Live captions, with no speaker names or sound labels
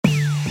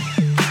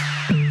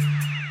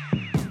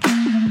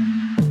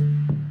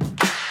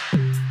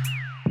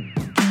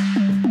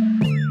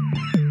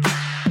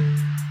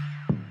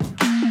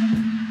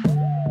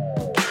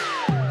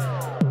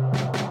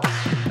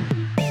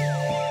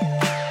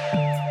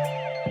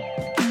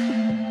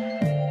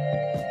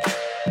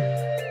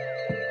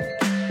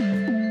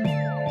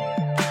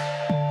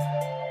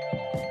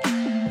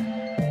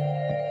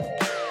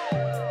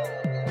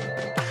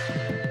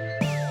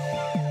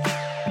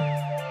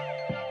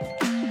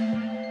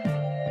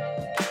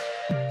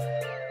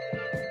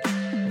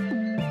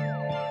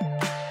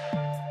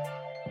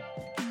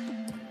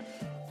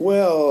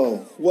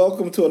Well,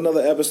 welcome to another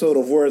episode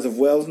of Words of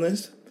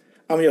Wellness.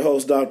 I'm your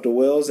host, Dr.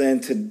 Wells,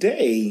 and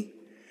today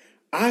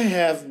I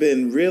have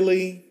been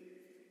really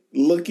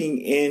looking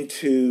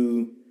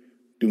into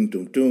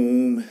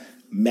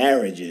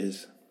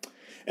marriages.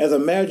 As a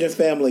marriage and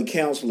family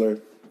counselor,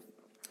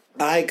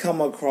 I come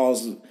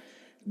across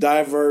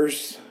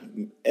diverse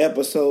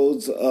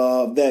episodes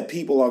that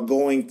people are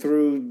going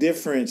through,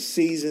 different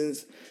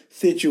seasons,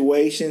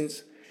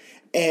 situations.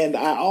 And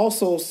I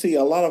also see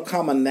a lot of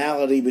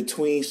commonality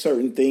between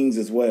certain things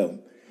as well.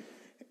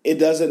 It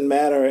doesn't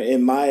matter,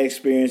 in my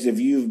experience, if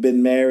you've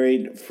been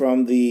married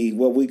from the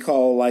what we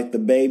call like the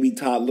baby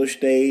toddler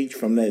stage,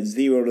 from that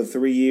 0 to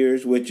 3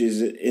 years, which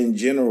is in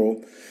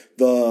general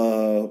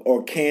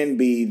can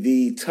be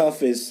the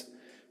toughest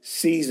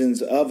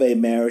seasons of a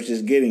marriage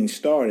is getting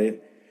started.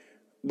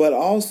 But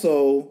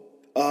also,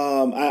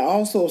 I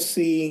also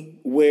see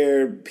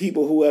where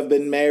people who have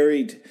been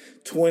married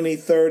 20,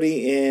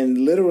 30, and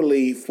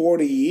literally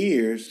 40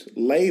 years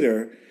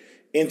later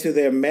into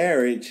their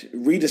marriage,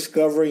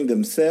 rediscovering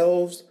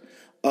themselves,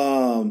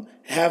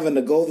 having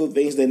to go through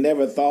things they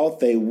never thought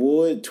they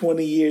would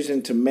 20 years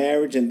into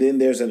marriage. And then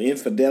there's an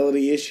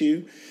infidelity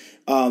issue.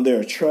 There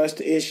are trust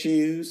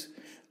issues,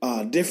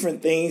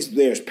 different things.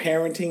 There's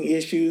parenting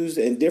issues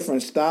and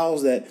different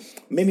styles that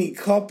many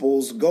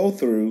couples go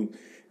through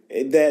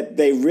that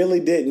they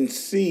really didn't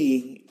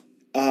see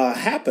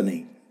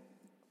happening.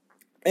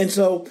 And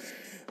so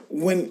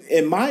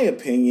in my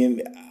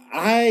opinion,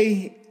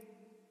 I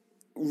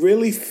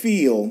really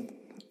feel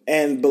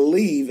and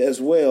believe as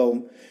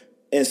well,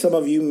 and some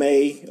of you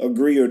may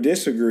agree or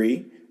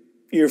disagree,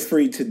 you're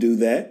free to do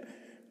that.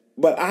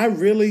 But I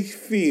really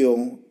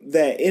feel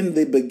that in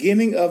the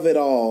beginning of it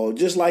all,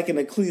 just like in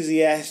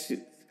Ecclesiastes,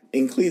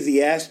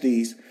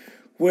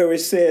 where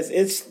it says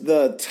it's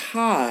the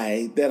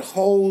tie that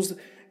holds,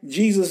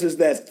 Jesus is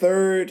that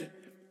third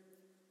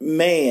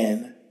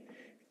man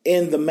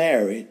in the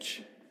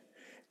marriage,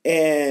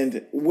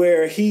 and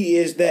where he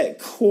is that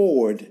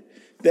cord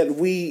that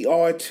we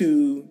are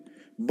to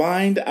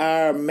bind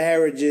our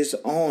marriages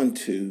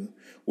onto,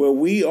 where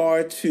we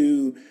are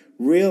to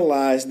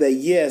realize that,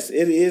 yes,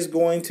 it is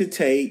going to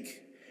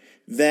take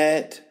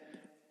that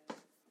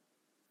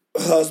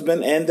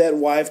husband and that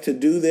wife to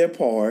do their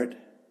part,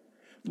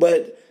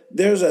 but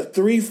there's a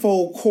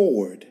threefold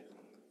cord,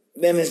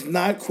 and it's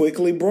not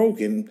quickly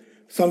broken.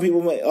 Some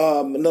people,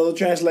 another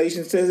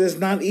translation says it's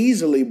not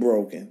easily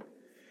broken.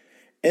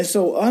 And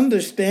so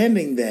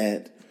understanding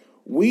that,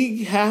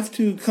 we have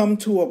to come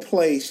to a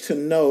place to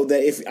know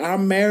that if our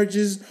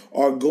marriages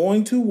are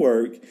going to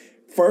work,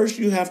 first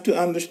you have to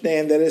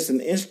understand that it's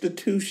an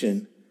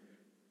institution,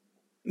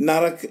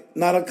 not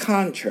a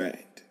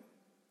contract.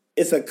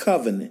 It's a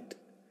covenant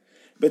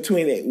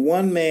between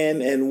one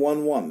man and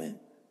one woman.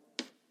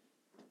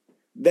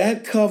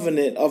 That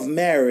covenant of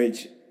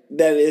marriage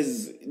that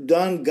is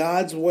done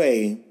God's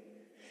way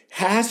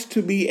has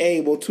to be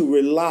able to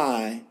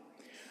rely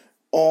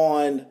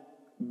on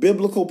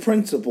biblical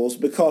principles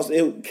because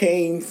it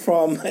came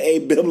from a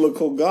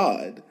biblical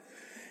God.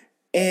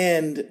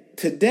 And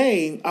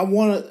today I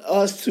want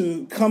us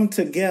to come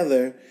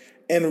together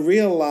and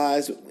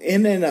realize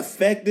in an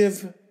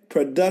effective,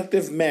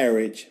 productive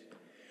marriage,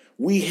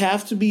 we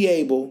have to be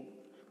able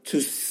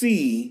to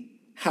see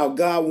how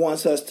God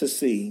wants us to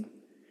see.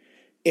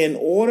 In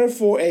order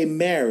for a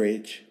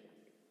marriage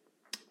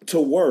to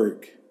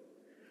work,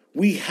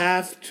 we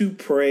have to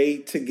pray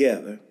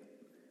together.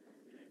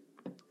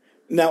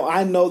 Now,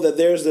 I know that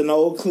there's an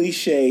old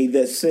cliche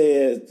that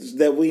says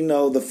that we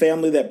know the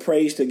family that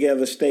prays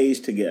together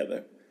stays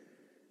together.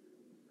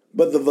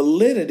 But the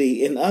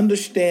validity in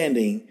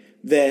understanding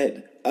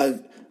that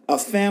a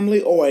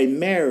family or a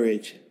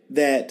marriage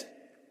that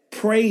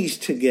prays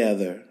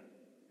together,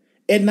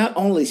 it not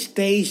only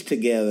stays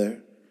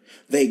together,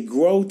 they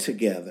grow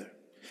together,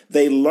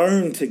 they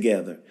learn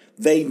together,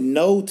 they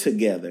know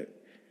together.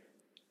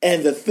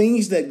 And the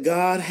things that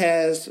God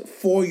has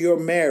for your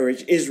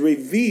marriage is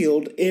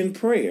revealed in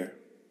prayer.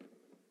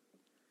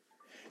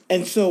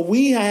 And so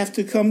we have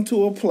to come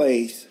to a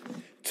place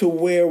to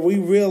where we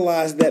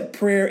realize that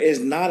prayer is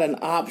not an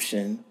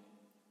option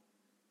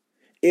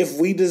if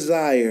we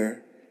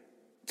desire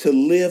to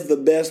live the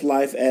best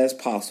life as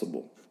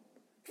possible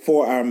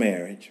for our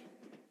marriage.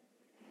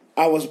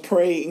 I was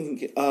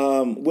praying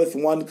with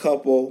one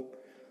couple,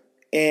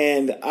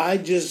 and I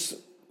just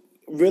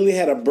really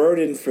had a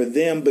burden for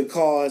them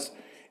because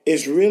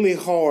it's really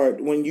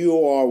hard when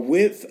you are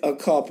with a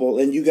couple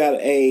and you got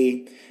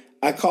I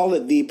call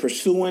it the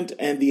pursuant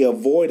and the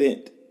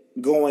avoidant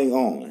going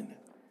on.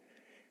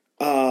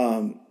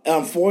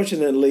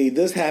 Unfortunately,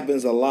 this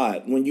happens a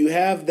lot. When you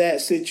have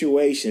that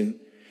situation,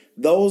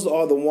 those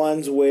are the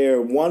ones where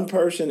one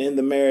person in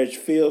the marriage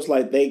feels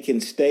like they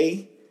can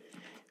stay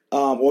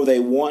or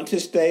they want to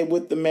stay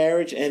with the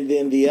marriage, and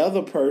then the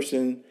other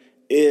person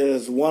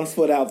is 1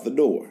 foot out the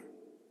door.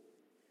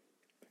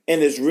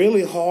 And it's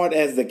really hard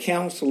as the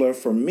counselor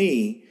for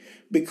me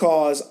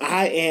because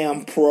I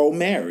am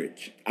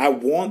pro-marriage. I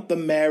want the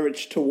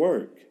marriage to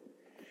work.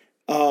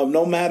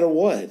 no matter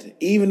what,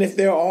 even if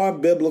there are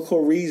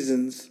biblical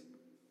reasons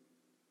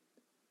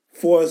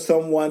for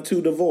someone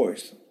to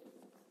divorce.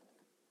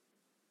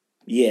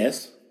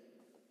 Yes.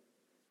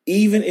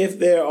 Even if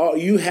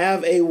you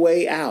have a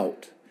way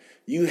out,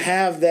 you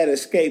have that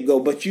escape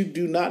goal, but you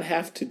do not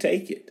have to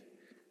take it.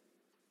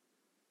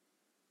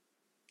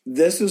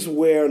 This is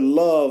where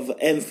love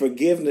and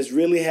forgiveness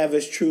really have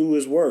its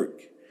truest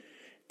work,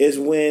 is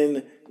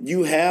when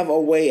you have a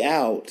way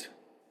out,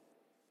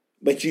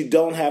 but you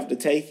don't have to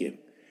take it.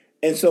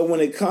 And so when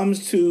it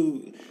comes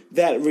to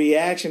that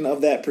reaction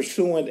of that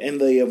pursuant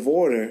and the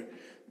avoider,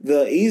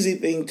 the easy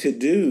thing to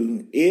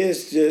do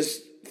is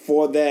just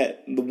for the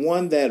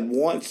one that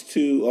wants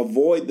to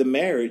avoid the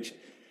marriage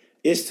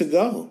is to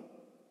go.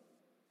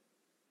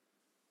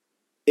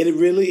 It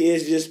really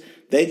is just,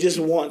 they just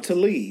want to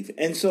leave.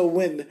 And so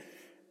when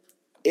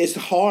it's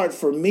hard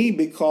for me,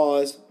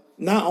 because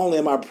not only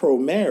am I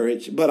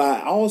pro-marriage, but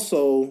I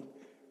also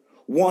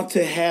want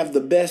to have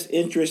the best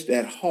interest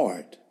at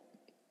heart.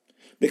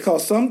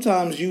 Because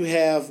sometimes you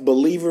have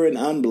believer and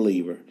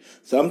unbeliever.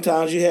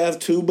 Sometimes you have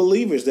two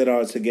believers that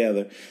are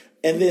together.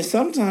 And then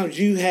sometimes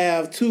you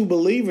have two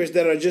believers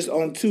that are just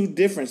on two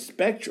different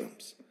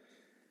spectrums.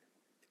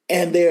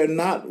 And they're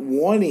not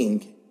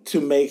wanting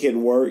to make it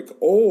work,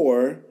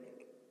 or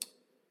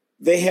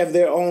they have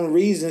their own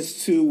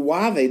reasons to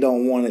why they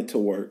don't want it to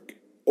work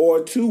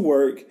or to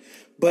work.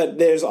 But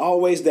there's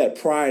always that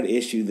pride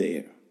issue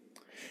there.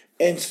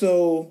 And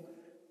so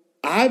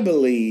I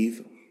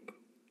believe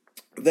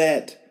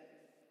that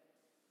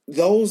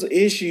those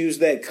issues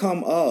that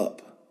come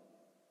up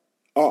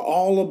are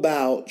all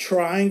about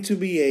trying to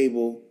be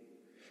able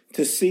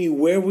to see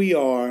where we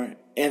are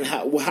and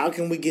how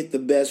can we get the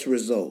best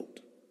result.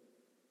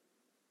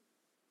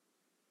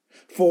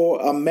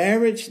 For a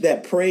marriage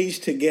that prays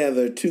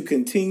together to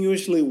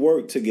continuously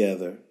work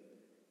together,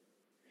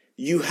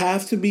 you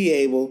have to be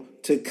able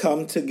to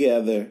come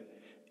together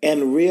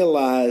and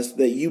realize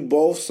that you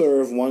both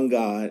serve one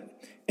God,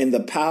 and the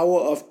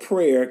power of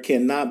prayer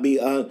cannot be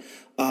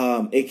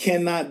it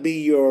cannot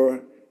be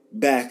your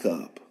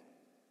backup.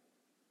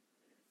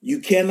 You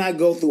cannot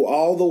go through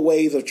all the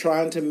ways of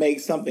trying to make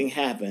something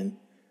happen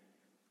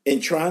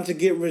and trying to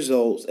get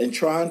results and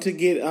trying to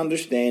get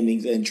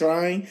understandings and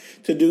trying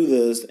to do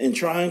this and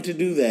trying to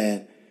do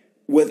that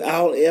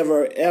without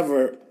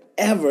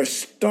ever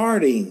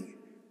starting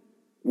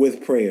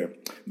with prayer.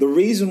 The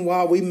reason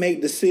why we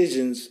make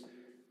decisions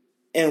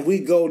and we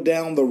go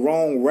down the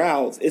wrong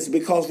routes is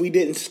because we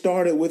didn't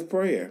start it with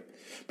prayer.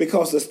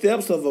 Because the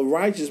steps of a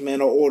righteous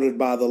man are ordered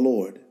by the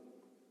Lord.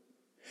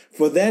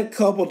 For that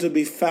couple to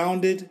be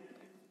founded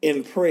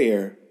in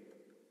prayer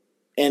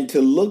and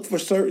to look for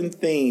certain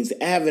things,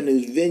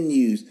 avenues,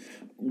 venues,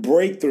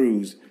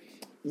 breakthroughs,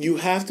 you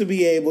have to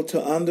be able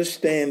to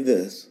understand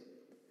this,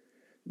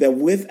 that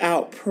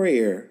without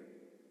prayer,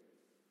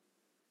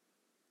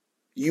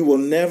 you will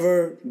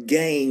never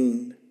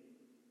gain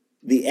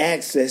the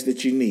access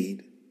that you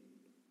need.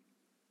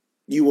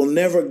 You will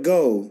never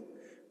go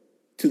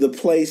to the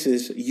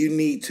places you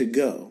need to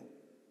go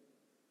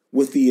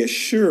with the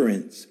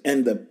assurance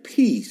and the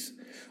peace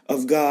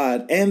of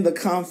God and the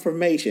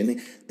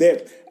confirmation.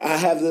 There, I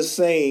have this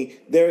saying,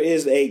 there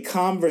is a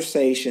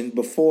conversation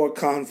before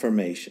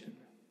confirmation.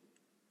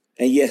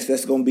 And yes,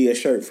 that's going to be a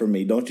shirt for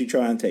me. Don't you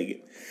try and take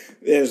it.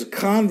 There's a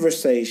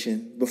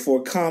conversation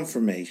before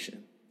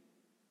confirmation.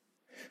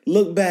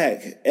 Look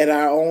back at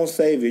our own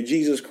Savior,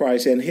 Jesus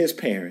Christ, and his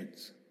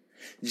parents.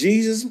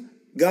 Jesus,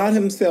 God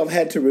himself,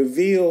 had to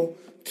reveal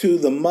to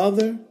the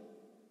mother,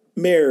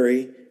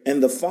 Mary,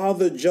 and the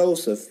father,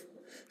 Joseph,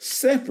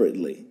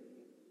 separately.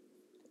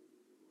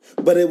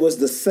 But it was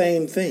the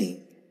same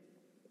thing.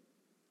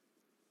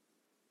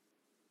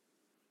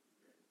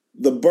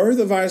 The birth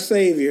of our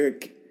Savior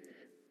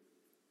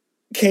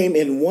came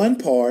in one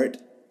part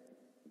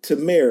to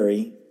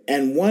Mary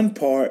and one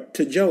part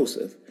to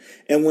Joseph.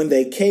 And when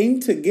they came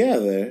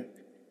together,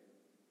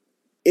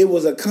 it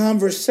was a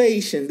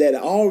conversation that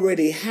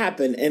already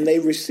happened, and they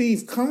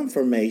received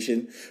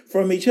confirmation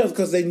from each other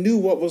because they knew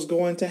what was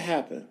going to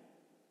happen.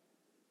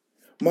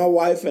 My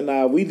wife and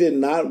I, we did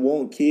not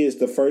want kids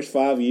the first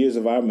 5 years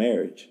of our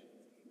marriage.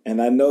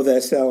 And I know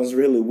that sounds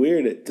really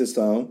weird to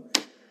some,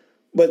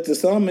 but to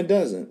some it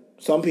doesn't.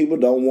 Some people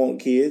don't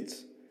want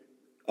kids.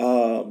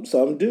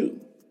 Some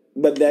do.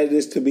 But that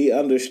is to be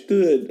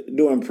understood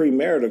during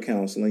premarital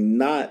counseling,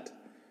 not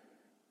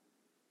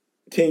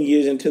 10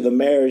 years into the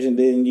marriage and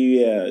then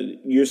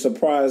you're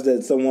surprised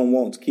that someone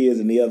wants kids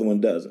and the other one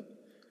doesn't.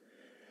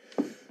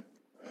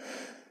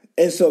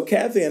 And so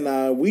Kathy and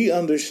I, we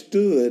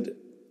understood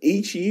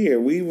each year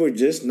we were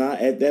just not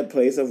at that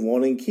place of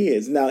wanting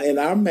kids. Now, in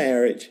our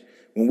marriage,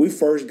 when we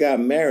first got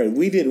married,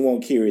 we didn't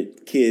want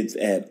kids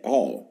at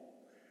all.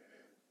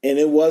 And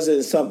it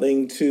wasn't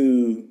something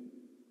to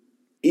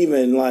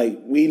even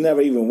we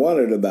never even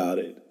wondered about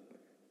it.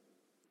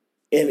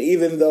 And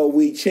even though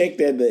we checked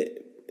at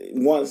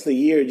once a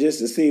year just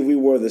to see if we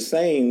were the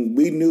same,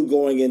 we knew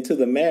going into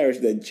the marriage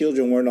that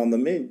children weren't on the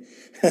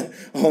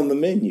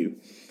menu.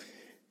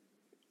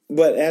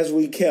 But as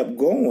we kept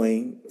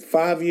going,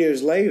 5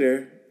 years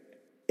later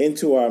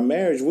into our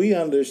marriage, we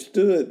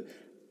understood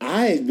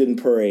I had been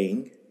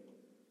praying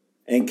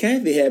and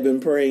Kathy had been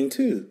praying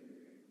too.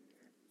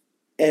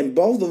 And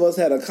both of us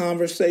had a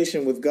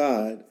conversation with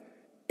God.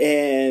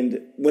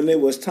 And when it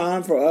was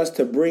time for us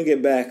to bring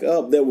it back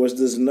up, there was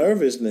this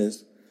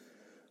nervousness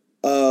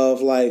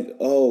of like,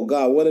 oh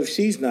God, what if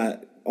she's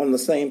not on the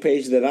same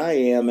page that I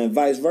am, and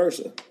vice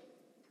versa?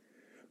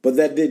 But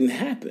that didn't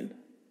happen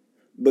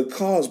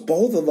because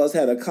both of us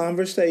had a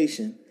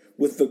conversation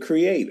with the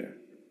Creator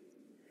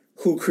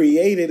who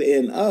created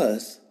in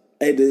us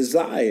a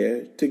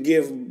desire to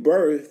give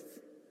birth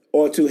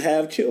or to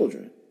have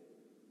children.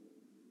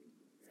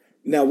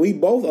 Now, we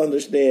both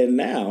understand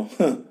now,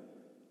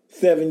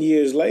 7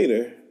 years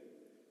later,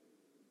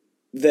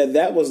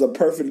 that was a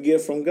perfect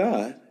gift from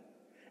God.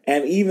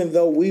 And even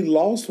though we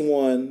lost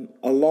one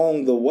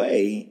along the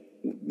way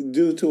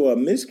due to a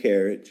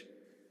miscarriage,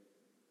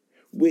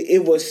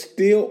 it was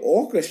still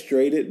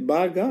orchestrated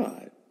by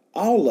God,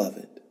 all of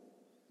it.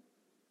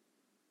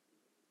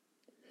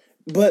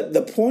 But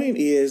the point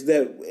is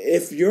that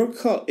if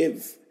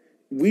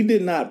we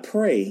did not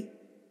pray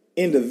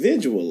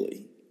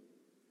individually,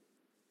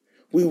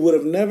 we would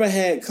have never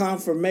had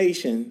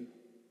confirmation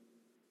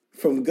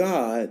from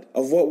God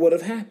of what would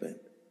have happened.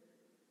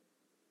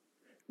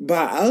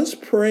 By us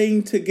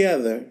praying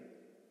together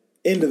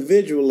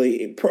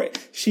individually,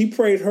 she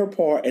prayed her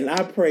part and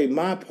I prayed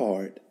my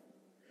part,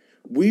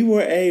 we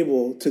were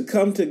able to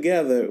come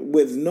together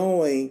with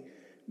knowing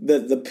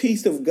that the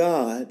peace of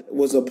God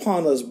was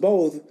upon us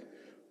both,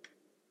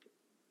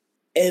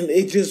 and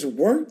it just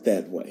worked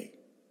that way.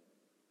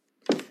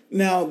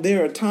 Now,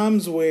 there are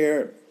times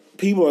where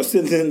people are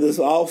sitting in this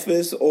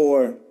office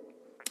or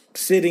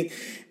sitting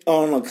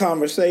on a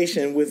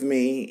conversation with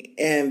me,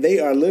 and they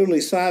are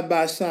literally side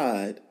by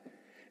side,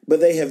 but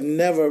they have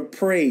never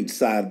prayed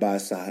side by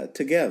side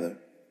together.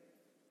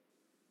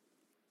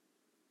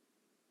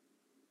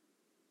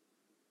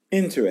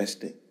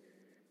 Interesting.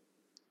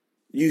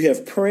 You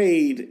have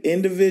prayed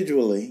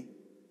individually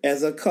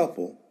as a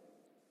couple,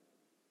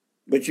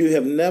 but you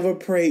have never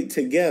prayed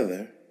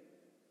together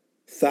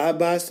side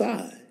by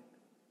side,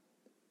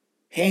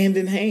 hand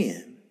in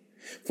hand.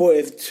 For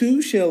if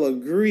two shall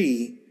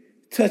agree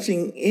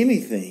touching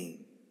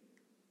anything,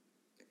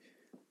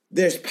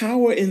 there's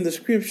power in the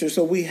scripture.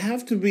 So we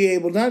have to be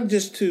able not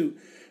just to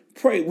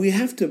pray, we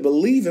have to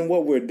believe in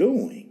what we're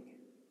doing.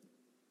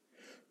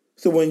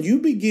 So when you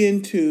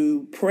begin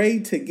to pray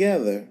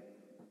together,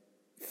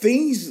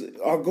 things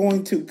are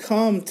going to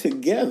come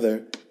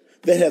together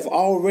that have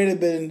already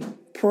been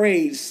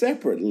prayed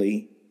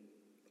separately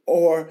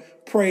or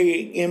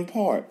prayed in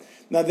part.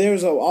 Now,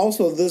 this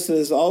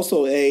is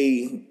also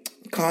a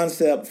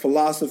concept,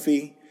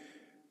 philosophy,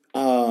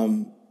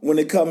 when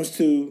it comes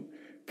to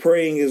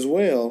praying as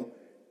well,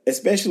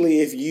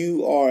 especially if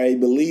you are a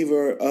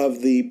believer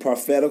of the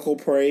prophetical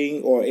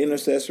praying or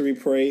intercessory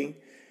praying,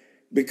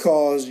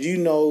 because you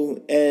know,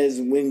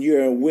 as when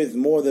you're with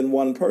more than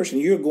one person,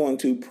 you're going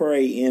to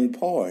pray in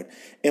part.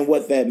 And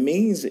what that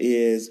means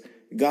is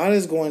God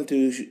is going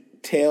to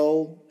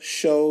tell,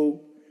 show,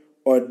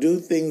 or do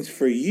things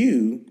for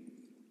you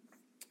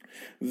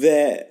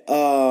that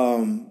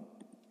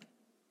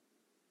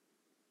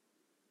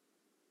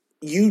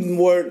you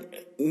weren't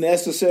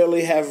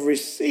necessarily have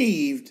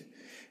received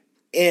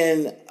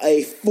in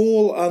a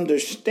full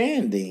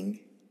understanding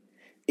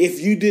if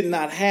you did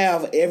not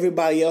have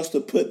everybody else to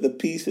put the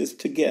pieces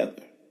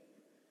together.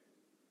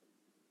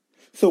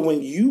 So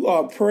when you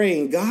are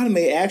praying, God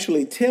may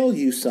actually tell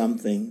you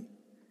something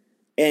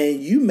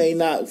and you may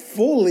not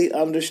fully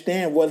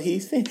understand what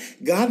he's saying.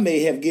 God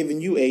may have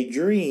given you a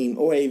dream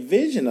or a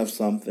vision of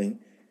something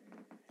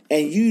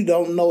and you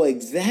don't know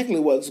exactly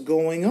what's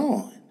going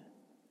on.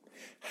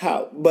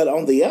 But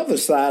on the other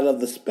side of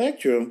the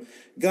spectrum,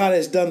 God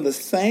has done the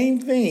same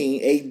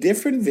thing, a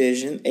different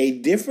vision, a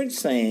different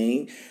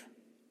saying,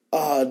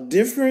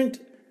 different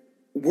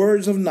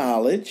words of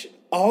knowledge.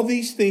 All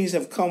these things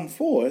have come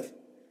forth,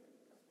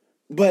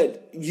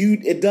 but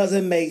it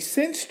doesn't make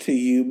sense to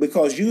you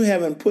because you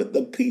haven't put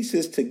the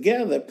pieces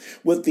together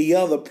with the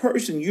other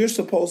person you're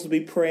supposed to be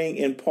praying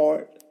in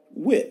part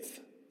with.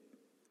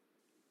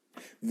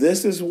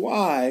 This is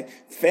why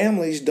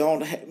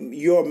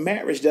your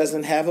marriage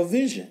doesn't have a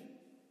vision.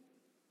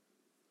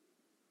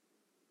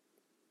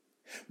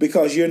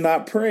 Because you're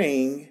not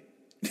praying,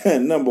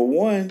 number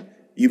one,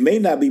 you may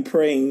not be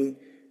praying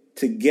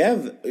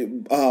together,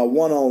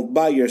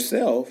 by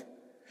yourself,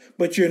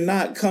 but you're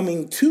not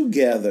coming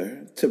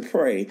together to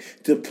pray,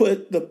 to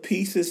put the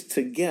pieces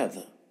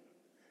together.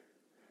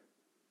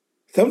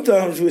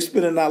 Sometimes we're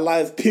spending our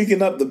life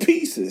picking up the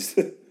pieces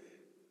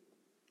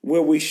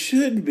where we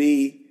should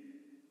be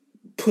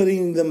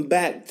putting them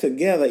back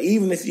together,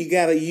 even if you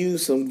got to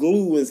use some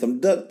glue and some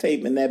duct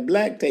tape and that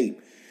black tape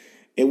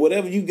and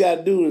whatever you got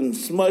to do and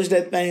smudge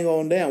that thing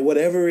on down,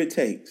 whatever it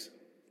takes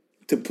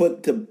to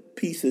put the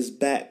pieces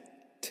back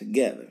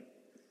together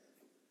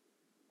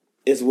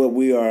is what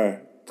we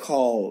are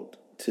called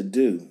to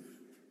do.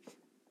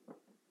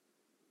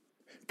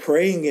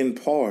 praying in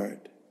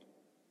part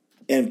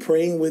and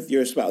praying with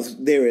your spouse,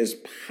 there is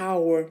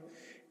power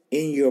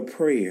in your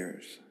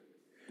prayers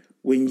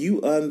when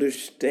you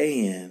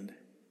understand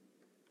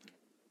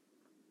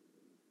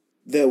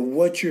that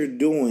what you're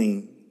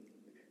doing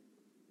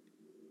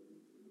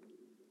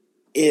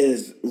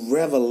is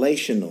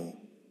revelational.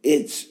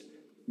 It's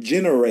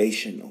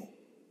generational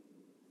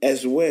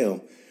as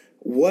well.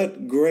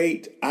 What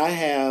great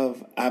I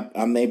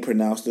may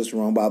pronounce this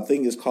wrong, but I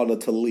think it's called a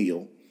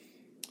talil.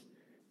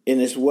 And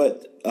it's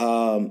what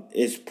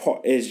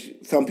is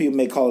some people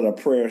may call it a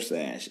prayer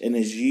sash, and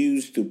it's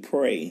used to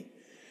pray.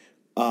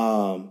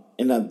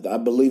 And I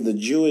believe the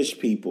Jewish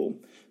people,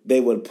 they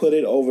would put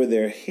it over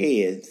their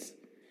heads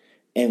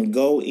and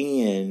go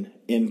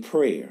in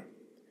prayer.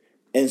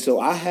 And so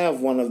I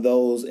have one of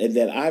those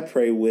that I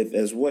pray with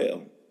as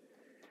well.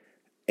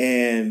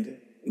 And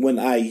when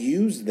I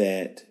use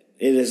that,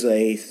 it is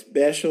a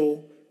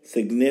special,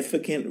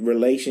 significant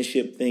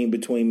relationship thing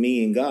between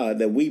me and God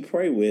that we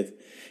pray with.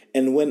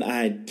 And when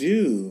I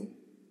do,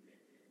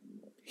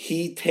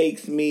 he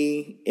takes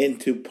me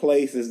into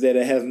places that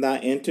it has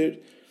not entered,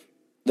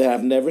 that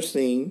I've never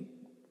seen,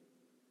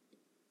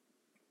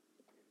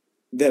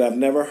 that I've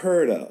never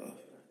heard of,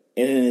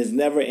 and it has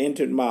never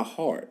entered my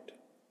heart.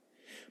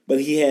 But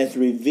he has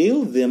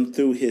revealed them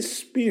through his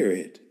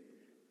Spirit.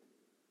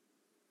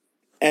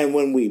 And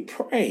when we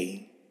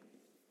pray,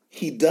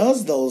 he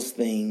does those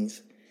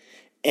things,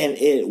 and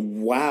it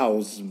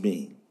wows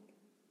me.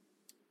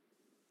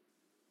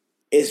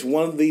 It's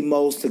one of the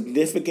most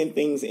significant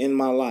things in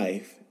my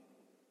life.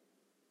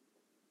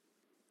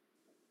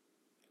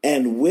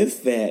 And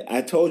with that,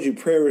 I told you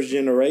prayer is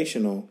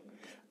generational.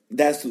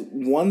 That's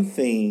one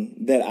thing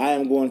that I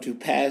am going to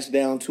pass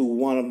down to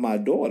one of my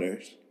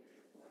daughters,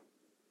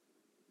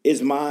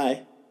 is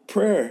my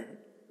prayer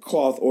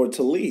cloth or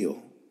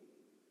talil.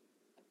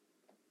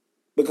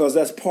 Because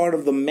that's part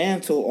of the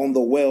mantle on the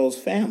Wells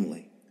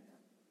family.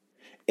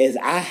 Is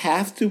I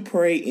have to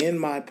pray in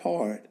my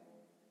part.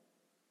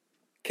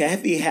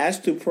 Kathy has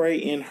to pray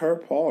in her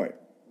part.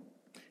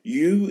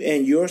 You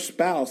and your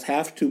spouse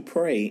have to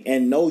pray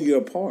and know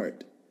your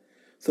part,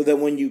 so that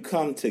when you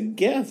come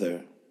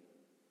together,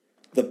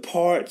 the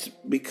parts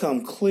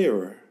become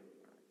clearer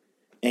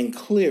and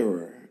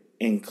clearer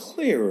and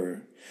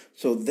clearer.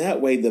 So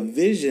that way the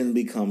vision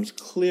becomes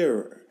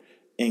clearer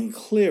and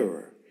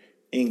clearer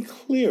and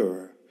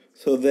clearer,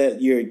 so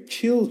that your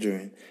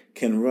children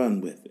can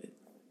run with it.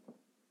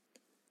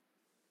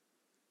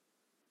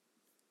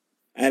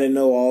 I didn't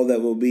know all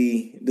that will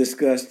be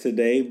discussed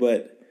today,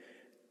 but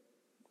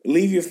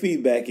leave your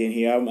feedback in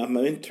here. I'm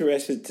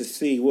interested to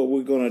see what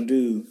we're going to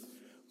do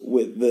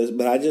with this,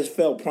 but I just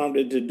felt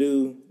prompted to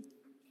do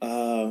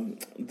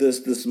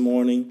this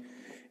morning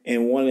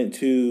and wanted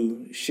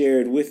to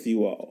share it with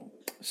you all.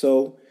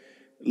 So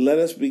let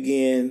us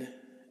begin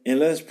and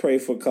let's pray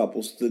for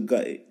couples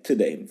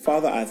today.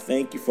 Father, I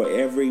thank you for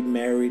every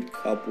married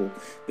couple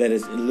that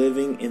is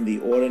living in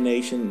the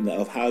ordination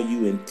of how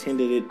you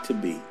intended it to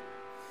be.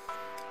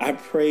 I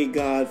pray,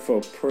 God,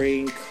 for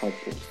praying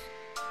couples,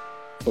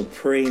 for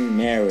praying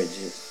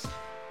marriages,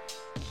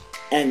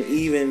 and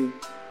even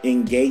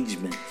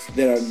engagements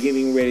that are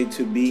getting ready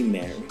to be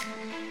married,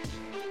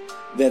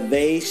 that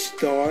they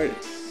start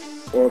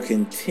or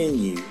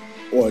continue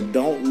or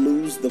don't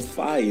lose the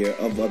fire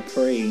of a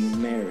praying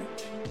marriage,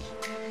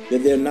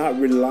 that they're not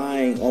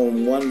relying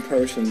on one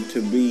person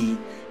to be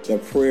the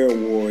prayer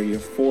warrior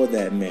for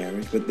that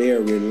marriage, but they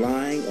are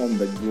relying on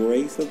the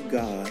grace of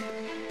God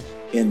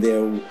and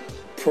they're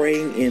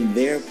praying in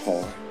their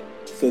part,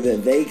 so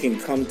that they can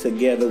come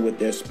together with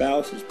their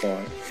spouse's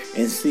part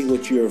and see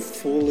what you're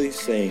fully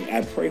saying.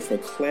 I pray for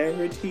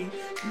clarity,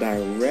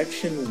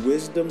 direction,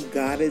 wisdom,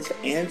 guidance,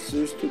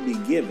 answers to be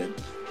given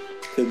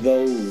to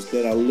those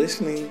that are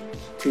listening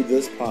to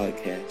this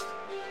podcast,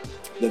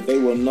 that they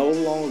will no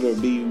longer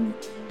be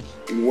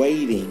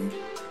waiting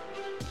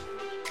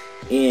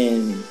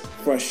in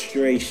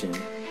frustration,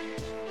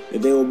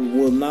 that they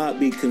will not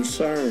be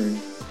concerned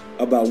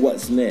about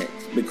what's next,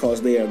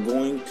 because they are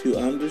going to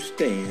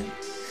understand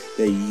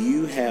that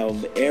you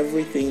have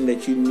everything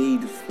that you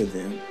need for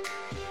them.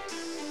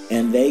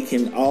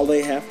 And all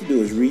they have to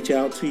do is reach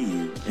out to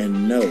you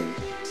and know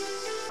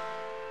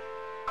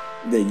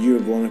that you're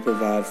going to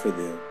provide for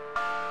them.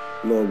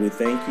 Lord, we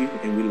thank you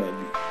and we love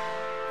you.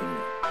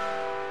 Amen.